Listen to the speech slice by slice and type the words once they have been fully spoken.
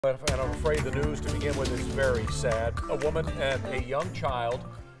And I'm afraid the news to begin with is very sad. A woman and a young child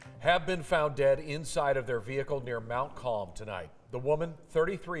have been found dead inside of their vehicle near Mount Calm tonight. The woman,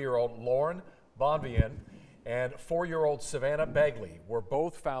 33-year-old Lauren Bonvillian, and 4-year-old Savannah Bagley were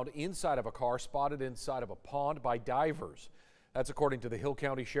both found inside of a car spotted inside of a pond by divers. That's according to the Hill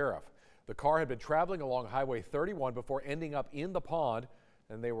County Sheriff. The car had been traveling along Highway 31 before ending up in the pond,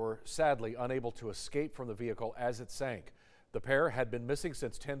 and they were sadly unable to escape from the vehicle as it sank. The pair had been missing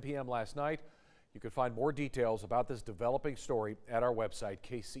since 10 p.m. last night. You can find more details about this developing story at our website,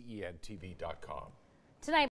 kcentv.com. Tonight.